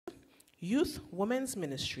Youth Women's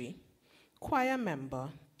Ministry, choir member,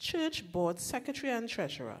 church board secretary and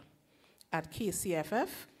treasurer. At KCFF,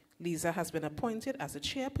 Lisa has been appointed as the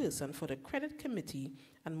chairperson for the credit committee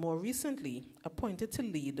and more recently appointed to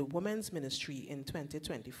lead the women's ministry in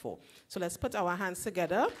 2024. So let's put our hands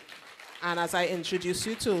together, and as I introduce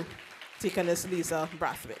you to Deaconess Lisa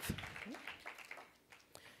Brathwaite.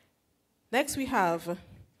 Next we have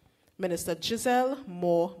Minister Giselle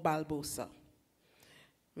Moore Balbosa.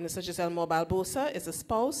 Minister Giselle Moore Balbosa is the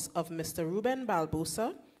spouse of Mr. Ruben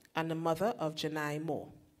Balbosa and the mother of Janai Moore.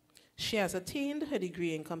 She has attained her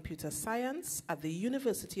degree in computer science at the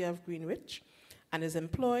University of Greenwich and is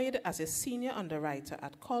employed as a senior underwriter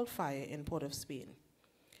at Colfire in Port of Spain.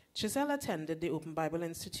 Giselle attended the Open Bible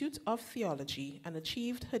Institute of Theology and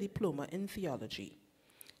achieved her diploma in theology.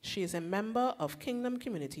 She is a member of Kingdom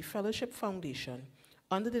Community Fellowship Foundation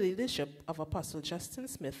under the leadership of Apostle Justin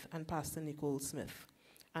Smith and Pastor Nicole Smith,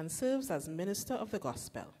 and serves as Minister of the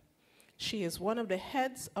Gospel. She is one of the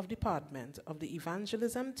heads of department of the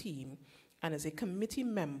evangelism team and is a committee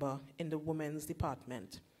member in the women's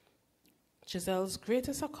department. Giselle's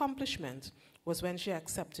greatest accomplishment was when she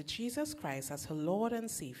accepted Jesus Christ as her Lord and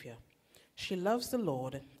Savior. She loves the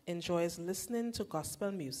Lord, enjoys listening to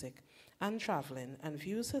gospel music and traveling, and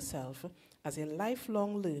views herself as a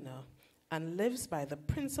lifelong learner and lives by the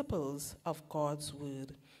principles of God's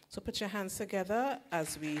word. So put your hands together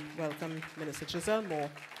as we welcome Minister Giselle Moore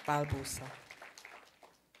Balbosa.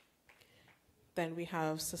 Then we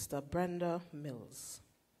have Sister Brenda Mills.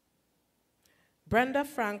 Brenda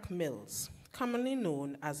Frank Mills, commonly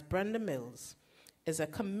known as Brenda Mills, is a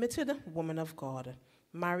committed woman of God,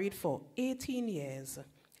 married for 18 years,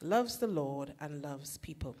 loves the Lord and loves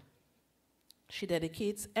people. She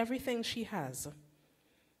dedicates everything she has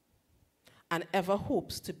and ever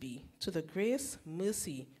hopes to be to the grace,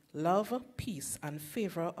 mercy, love, peace, and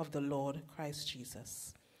favor of the Lord Christ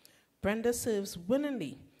Jesus. Brenda serves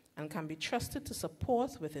willingly and can be trusted to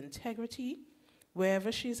support with integrity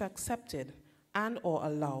wherever she is accepted and or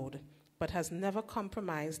allowed, but has never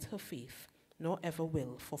compromised her faith, nor ever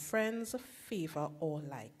will, for friends, favor, or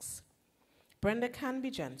likes. Brenda can be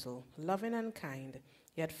gentle, loving, and kind,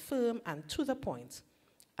 yet firm and to the point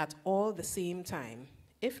at all the same time,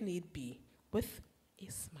 if need be, with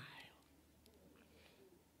a smile.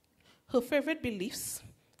 Her favorite beliefs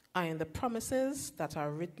are in the promises that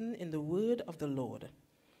are written in the word of the Lord,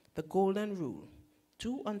 the golden rule,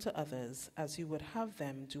 do unto others as you would have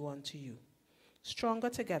them do unto you. Stronger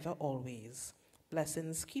together always.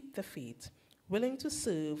 Blessings keep the faith, willing to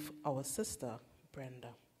serve our sister, Brenda.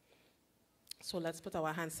 So let's put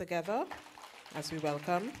our hands together as we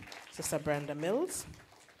welcome Sister Brenda Mills.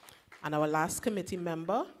 And our last committee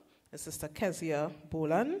member is Sister Kezia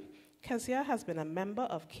Bolan. Kezia has been a member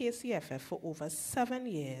of KCFF for over 7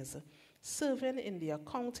 years, serving in the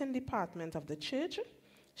accounting department of the church.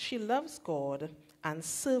 She loves God and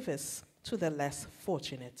service to the less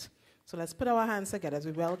fortunate. So let's put our hands together as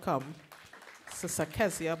we welcome Sister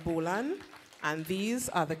Kezia Bolan. And these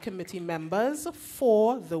are the committee members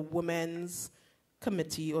for the Women's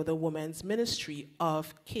Committee or the Women's Ministry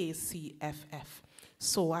of KCFF.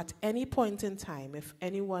 So at any point in time, if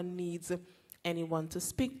anyone needs anyone to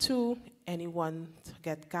speak to, anyone to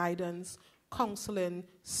get guidance, counseling,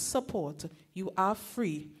 support, you are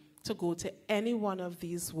free to go to any one of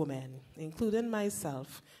these women, including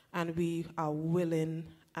myself, and we are willing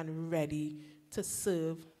and ready to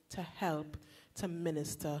serve, to help, to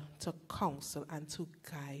minister, to counsel, and to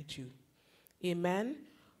guide you. Amen?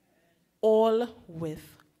 All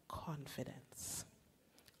with confidence.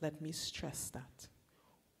 Let me stress that.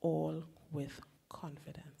 All with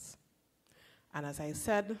confidence. And as I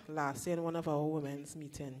said last year in one of our women's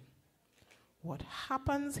meetings, what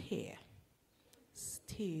happens here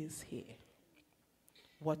stays here.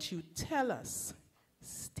 What you tell us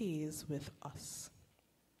stays with us.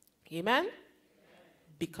 Amen?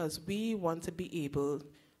 Because we want to be able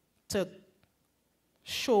to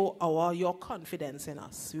show your confidence in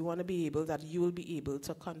us. We want to be able that you will be able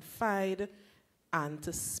to confide and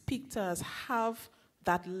to speak to us, have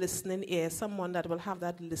that listening ear, someone that will have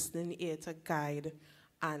that listening ear to guide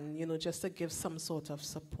and, just to give some sort of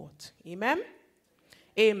support. Amen?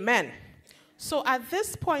 Amen. So at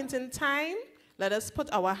this point in time, let us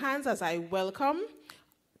put our hands as I welcome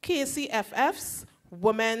KCFF's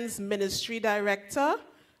Women's Ministry Director,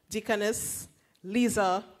 Deaconess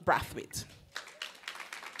Lisa Brathwaite.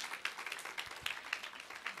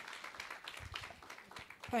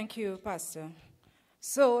 Thank you, Pastor.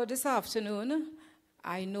 So this afternoon,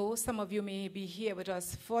 I know some of you may be here with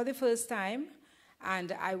us for the first time,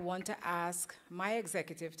 and I want to ask my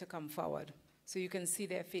executive to come forward. so you can see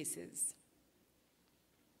their faces.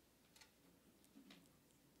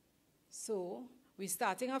 So we're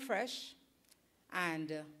starting afresh,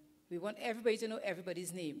 and we want everybody to know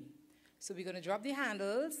everybody's name. So we're going to drop the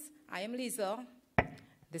handles. I am Lisa.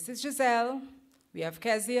 This is Giselle. We have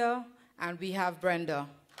Kezia, and we have Brenda.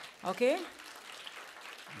 Okay?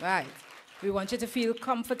 Right. We want you to feel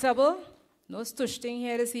comfortable. No stushting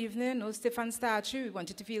here this evening, no stiff and starchy. We want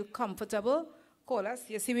you to feel comfortable. Call us.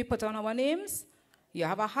 You see we put on our names. You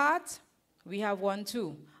have a heart. We have one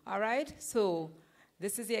too. All right? So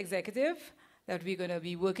this is the executive that we're going to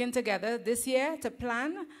be working together this year to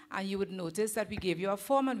plan, and you would notice that we gave you a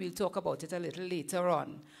form, and we'll talk about it a little later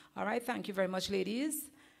on. All right? Thank you very much, ladies.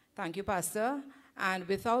 Thank you, Pastor. And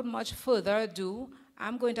without much further ado,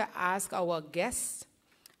 I'm going to ask our guests.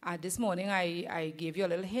 This morning, I gave you a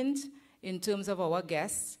little hint in terms of our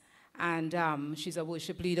guests, and she's a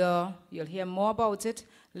worship leader. You'll hear more about it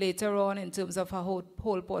later on in terms of her whole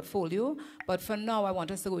portfolio. But for now, I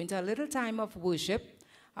want us to go into a little time of worship.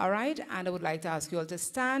 All right? And I would like to ask you all to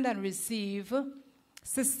stand and receive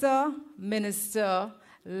Sister Minister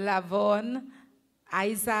Lavon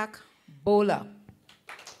Isaac Bowler.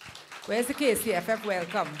 Where's the KCFF?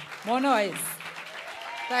 Welcome. More noise.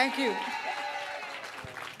 Thank you.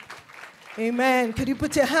 Amen. Could you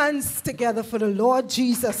put your hands together for the Lord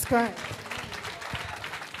Jesus Christ?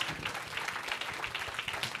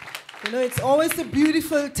 You know, it's always a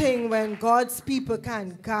beautiful thing when God's people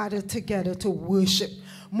can gather together to worship.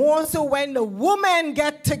 More so when the women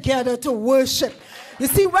get together to worship. You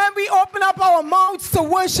see, when we open up our mouths to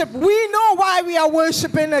worship, we know why we are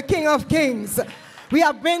worshiping the King of Kings. We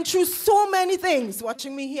have been through so many things.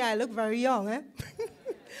 Watching me here, I look very young, eh?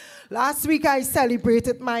 Last week, I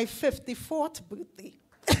celebrated my 54th birthday.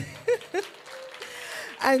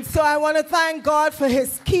 And so I want to thank God for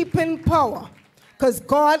his keeping power, because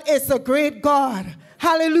God is a great God.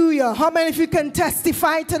 Hallelujah. How many of you can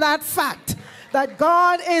testify to that fact, that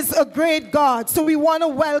God is a great God? So we want to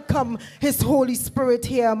welcome his Holy Spirit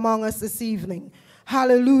here among us this evening.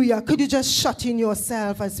 Hallelujah. Could you just shut in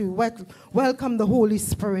yourself as we welcome the Holy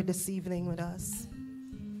Spirit this evening with us?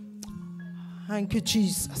 Thank you,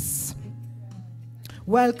 Jesus.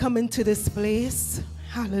 Welcome into this place.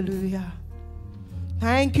 Hallelujah.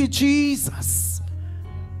 Thank you, Jesus.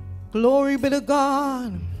 Glory be to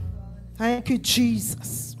God. Thank you,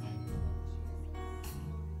 Jesus.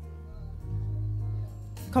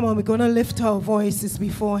 Come on, we're going to lift our voices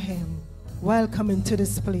before him. Welcome into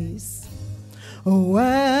this place.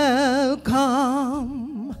 Welcome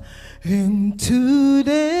into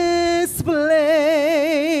this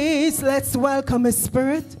place. Let's welcome his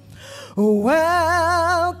Spirit.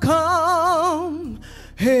 Welcome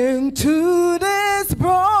into this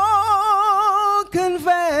broken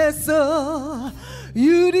vessel.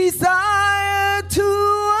 You desire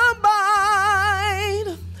to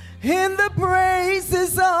abide in the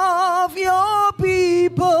praises of your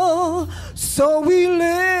people. So we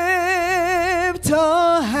lift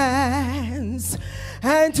our hands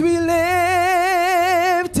and we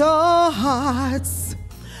lift our hearts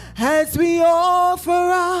as we offer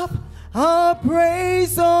up our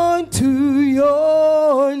praise unto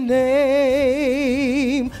your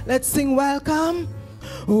name. Let's sing welcome.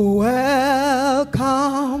 Welcome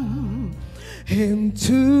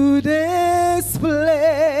into this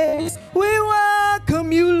place. We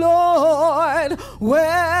welcome you, Lord.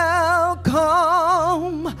 Welcome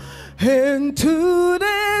into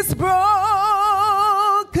this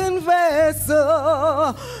broken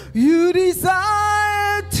vessel. You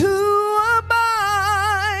desire to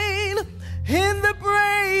abide in the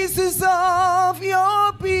praises of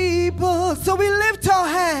your people. So we lift our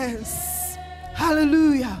hands.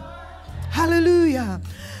 Hallelujah. Hallelujah.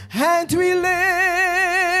 And we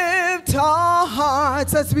lift our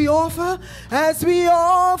hearts as we offer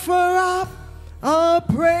up our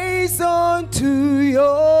praise unto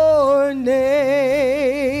your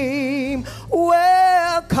name.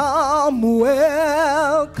 Welcome,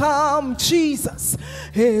 welcome, Jesus,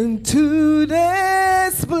 into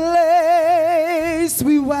this place.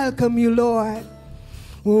 We welcome you, Lord.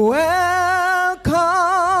 Welcome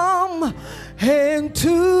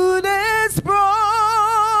into this broken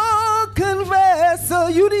vessel.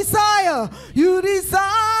 You desire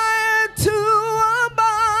to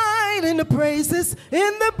abide in the praises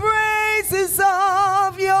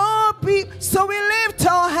of your people. So we lift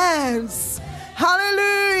our hands,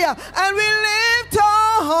 hallelujah, and we lift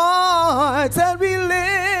our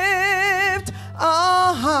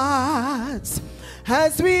hearts,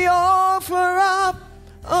 as we offer up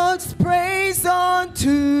our praise unto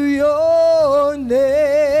your name.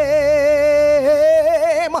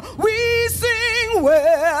 We sing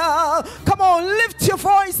Come on, lift your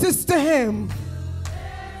voices to him.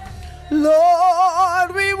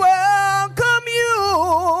 Lord, we welcome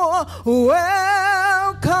you. Welcome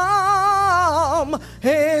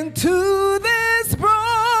into this broken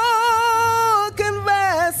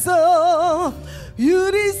vessel.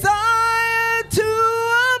 You desire to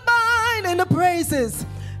abide in the praises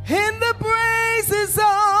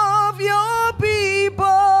of your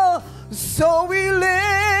people. So we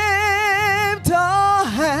lift our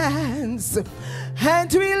hands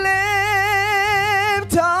and we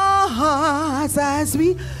lift our hearts as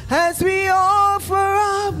we offer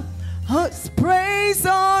up praise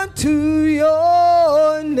unto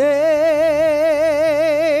your name.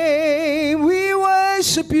 We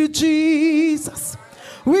worship you, Jesus.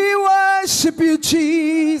 We worship you,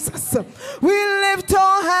 Jesus. We lift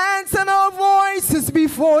our hands and our voices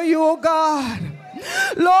before you, O God.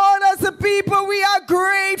 Lord, as a people, we are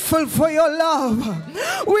grateful for your love.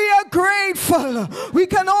 We are grateful. We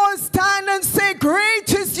can all stand and say,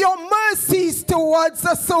 great is your mercies towards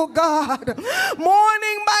us, O God.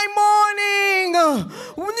 Morning by morning,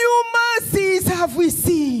 new mercies have we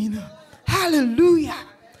seen. Hallelujah.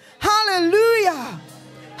 Hallelujah.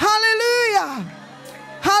 Hallelujah.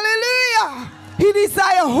 Hallelujah. He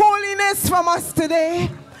desires holiness from us today.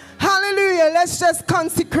 Hallelujah. Let's just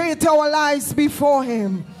consecrate our lives before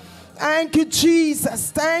him. Thank you,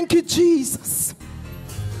 Jesus. Thank you, Jesus.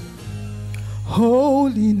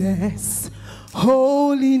 Holiness,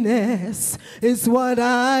 holiness is what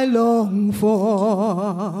I long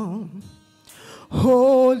for.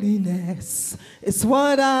 Holiness is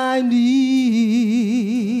what I need.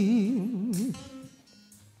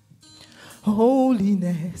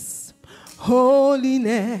 Holiness,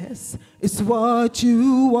 holiness is what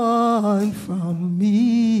you want from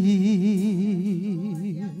me.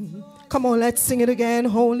 Come on, let's sing it again.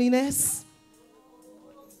 Holiness.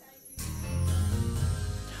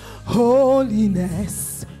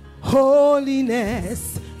 Holiness,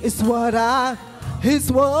 holiness is what I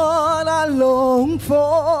long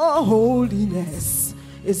for. Holiness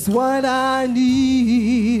is what I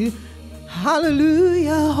need.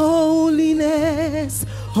 Hallelujah. Holiness,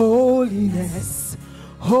 holiness,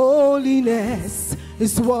 holiness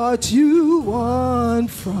is what you want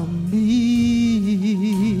from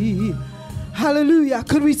me. Hallelujah.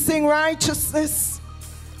 Could we sing righteousness?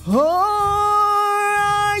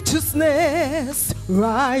 Oh, righteousness,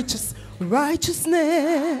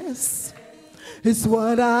 righteousness is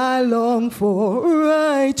what I long for.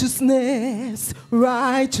 Righteousness,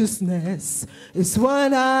 righteousness is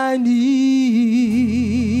what I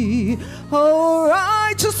need. Oh,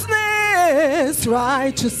 righteousness,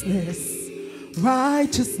 righteousness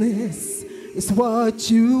is what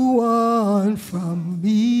you want from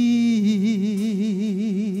me.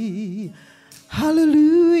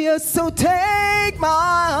 Hallelujah. So take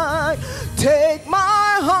my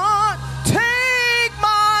heart,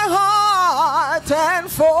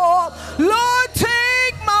 and for Lord,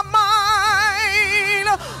 take my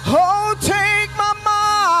mind. Oh, take my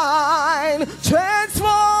mind,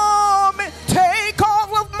 transform it, take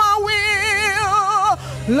all of my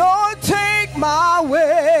will. Lord, take my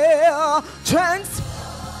will,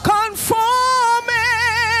 conform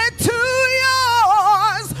it to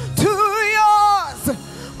yours,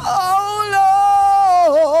 oh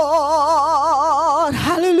Lord.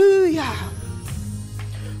 Hallelujah.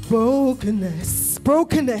 Brokenness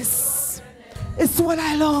is what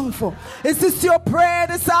I long for. Is this your prayer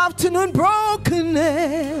this afternoon?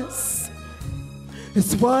 Brokenness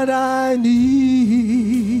is what I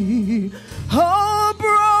need. Oh,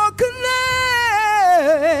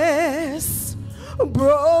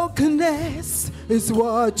 brokenness is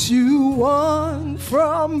what you want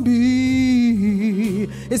from me.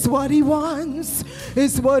 It's what he wants.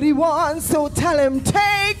 It's what he wants. So tell him,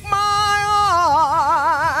 take my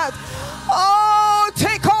heart. Oh,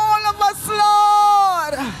 take all of us,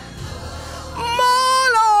 Lord.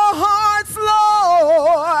 Mold our hearts,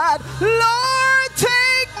 Lord. Lord,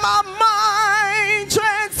 take my mind,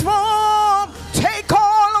 transform. Take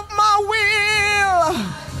all of my will.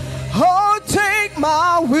 Oh, take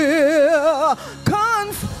my will.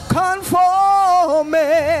 Conform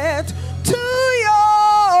it to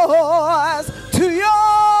yours,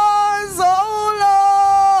 oh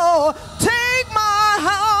Lord. Take my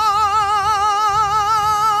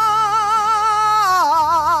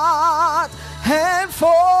heart and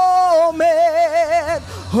form it.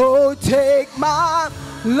 Oh, take my,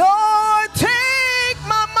 Lord, take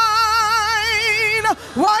my mind.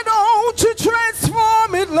 Why don't you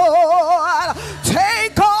transform it, Lord?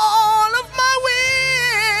 Take all of my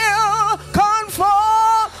will,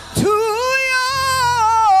 conform to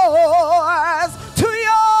yours.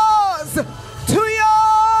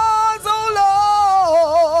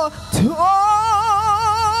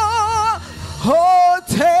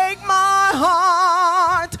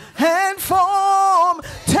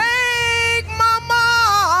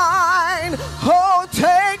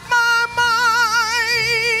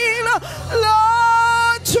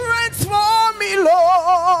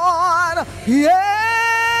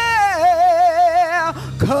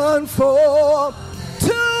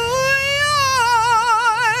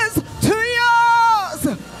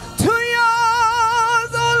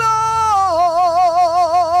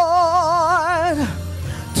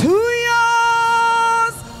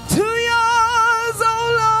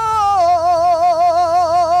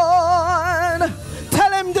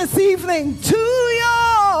 listening to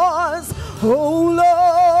yours, oh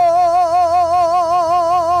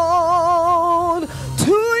Lord,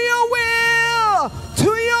 to your will, to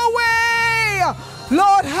your way.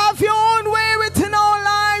 Lord, have your own way within our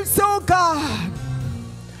lives, oh God.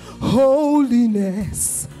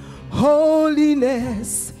 Holiness,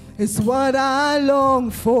 holiness is what I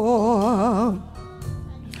long for.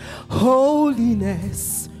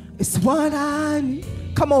 Holiness is what I need.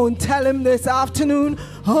 Come on, tell him this afternoon.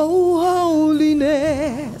 Oh,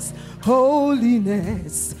 holiness,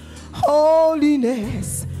 holiness,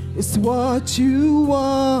 holiness is what you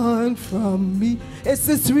want from me. Is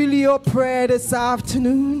this really your prayer this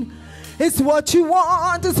afternoon? It's what you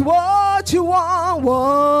want, it's what you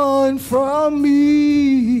want from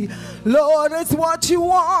me. Lord, it's what you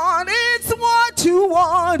want, it's what you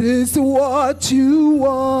want, it's what you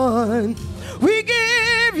want. We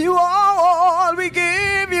give you all, we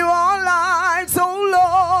give you our lives, oh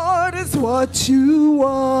Lord, it's what you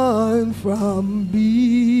want from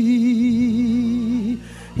me.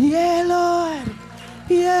 Yeah, Lord,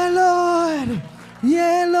 yeah, Lord,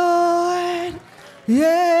 yeah, Lord,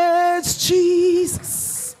 yes,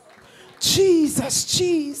 Jesus, Jesus,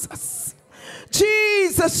 Jesus,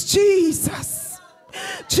 Jesus, Jesus,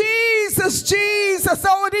 Jesus, Jesus.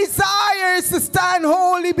 Our desire is to stand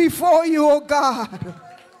holy before you, oh God.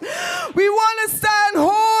 We want to stand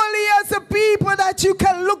holy as a people that you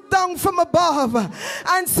can look down from above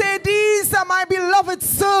and say, these are my beloved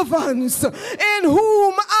servants in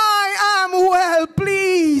whom I am well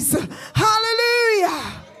pleased. Hallelujah.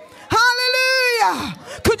 Hallelujah.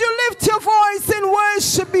 Could you lift your voice in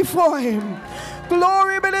worship before him?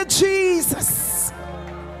 Glory be to Jesus.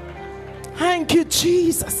 Thank you,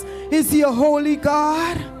 Jesus. Is he a holy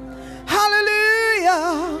God?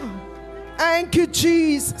 Hallelujah. Thank you,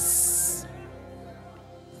 Jesus.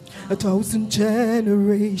 1,000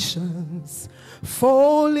 generations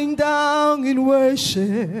falling down in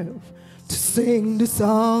worship to sing the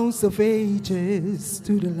songs of ages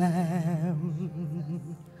to the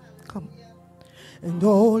Lamb. Come. And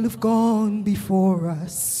all have gone before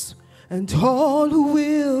us, and all who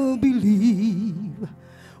will believe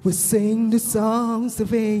will sing the songs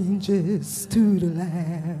of ages to the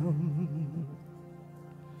Lamb.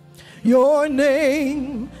 Your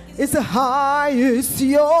name is the highest,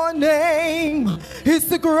 your name is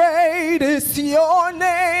the greatest, your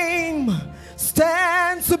name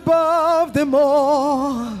stands above them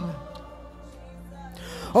all.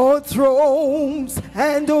 All thrones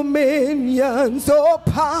and dominions, all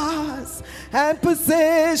powers and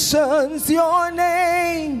positions, your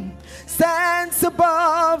name stands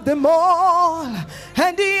above them all.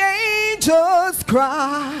 And the angels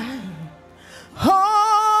cry,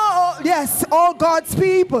 oh, yes, all God's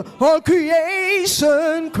people, all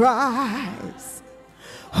creation cries,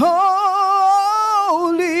 holy,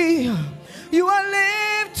 you are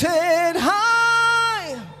lifted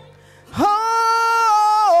high, holy,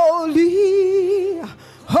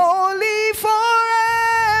 holy forever.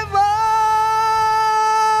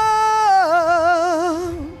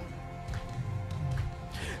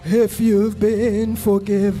 If you've been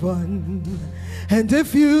forgiven, and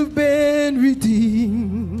if you've been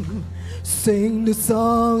redeemed, sing the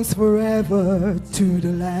songs forever to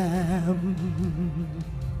the Lamb.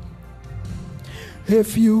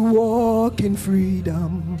 If you walk in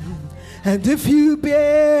freedom, and if you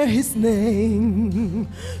bear his name,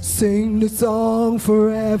 sing the song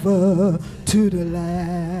forever to the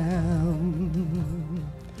Lamb.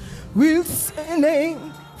 We'll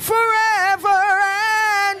sing forever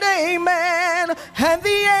and amen, and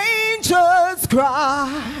the angels cry,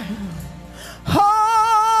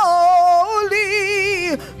 holy,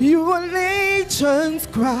 your nations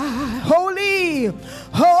cry, holy,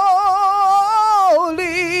 holy,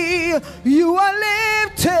 you are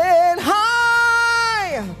lifted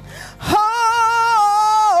high,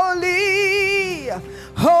 holy,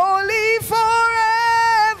 holy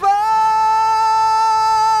forever.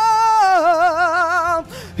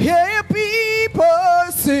 Hear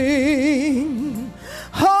people sing,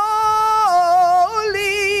 holy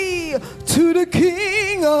to the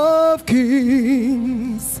King of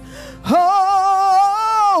Kings, holy,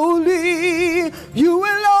 you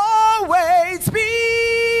will always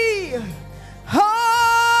be, holy,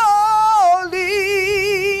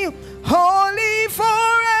 holy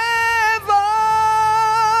forever.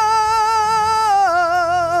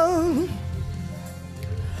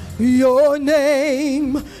 Your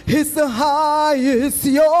name is the highest,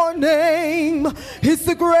 your name is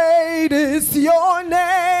the greatest, your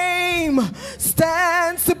name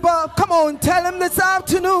stands above. Come on, tell him this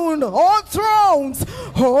afternoon. All thrones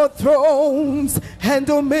and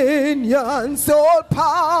dominions, all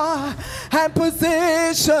power and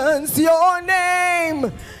positions. Your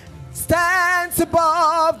name stands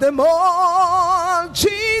above them all.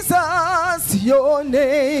 Jesus, your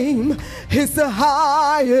name is the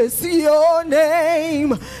highest. Your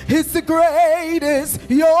name is the greatest.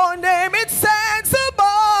 Your name, it stands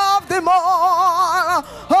above them all.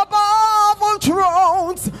 Above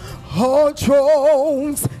all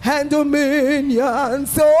thrones and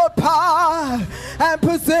dominions, all power and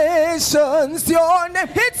positions. Your name,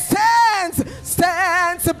 it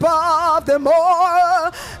stands above them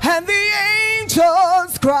all. And the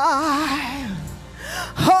angels cry,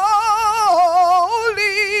 holy,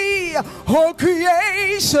 all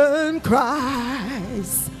creation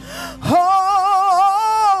cries,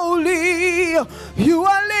 holy, you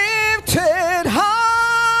are lifted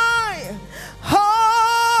high, holy,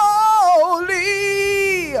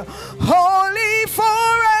 holy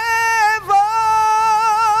forever,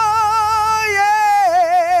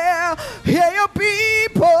 yeah, hear your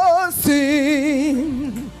people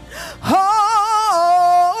sing,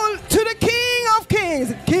 oh, to the King of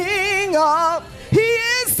Kings, King of, He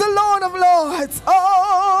is the Lord of Lords,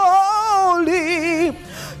 holy,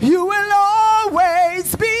 you will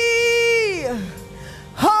always be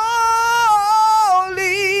holy,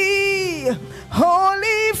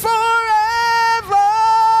 holy forever,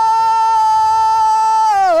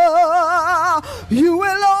 you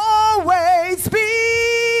will always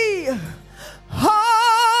be holy,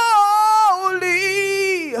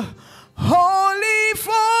 holy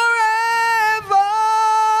forever.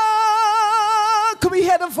 Can we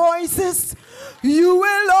hear the voices? You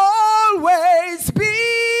will always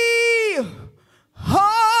be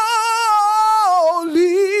holy,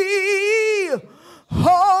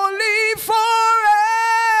 holy forever.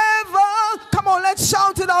 Come on, let's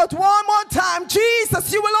shout it out one more time.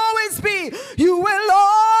 Jesus, you will always be, you will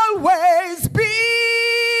always be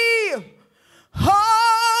holy,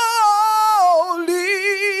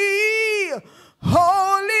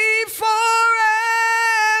 holy forever.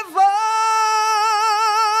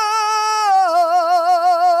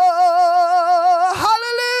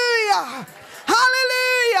 Hallelujah,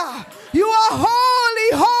 hallelujah. You are holy,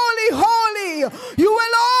 holy, holy. You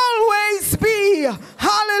will always be.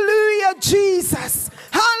 Hallelujah, Jesus.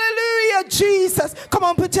 Hallelujah, Jesus. Come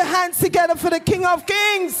on, put your hands together for the King of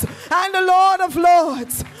Kings and the Lord of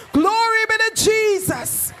Lords. Glory be to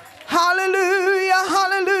Jesus. Hallelujah,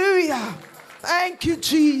 hallelujah. Thank you,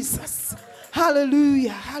 Jesus.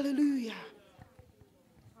 Hallelujah, hallelujah.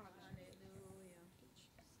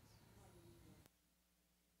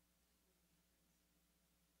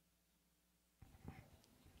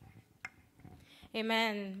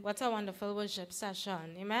 Amen. What a wonderful worship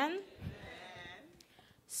session. Amen.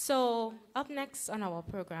 So, up next on our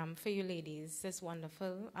program for you ladies this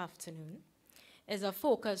wonderful afternoon is a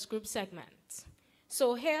focus group segment.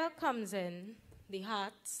 So, here comes in the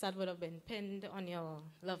hearts that would have been pinned on your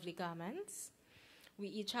lovely garments. We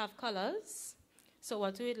each have colors. So,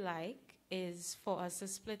 what we'd like is for us to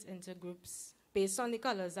split into groups based on the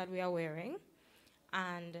colors that we are wearing.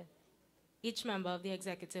 And each member of the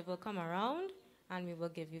executive will come around and we will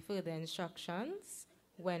give you further instructions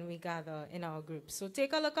when we gather in our groups. So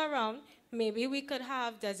take a look around. Maybe we could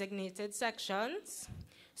have designated sections.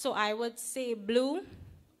 So I would say blue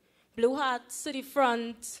hearts to the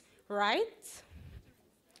front right,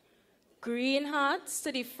 green hearts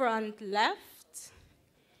to the front left,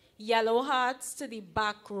 yellow hearts to the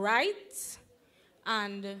back right,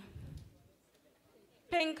 and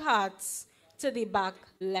pink hearts to the back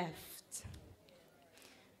left.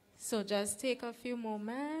 So just take a few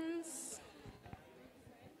moments.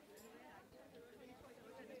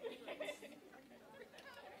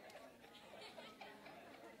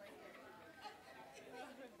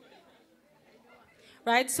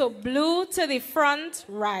 Right, so blue to the front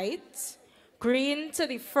right, green to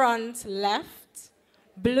the front left,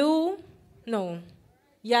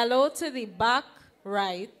 yellow to the back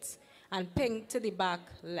right, and pink to the back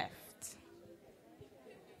left.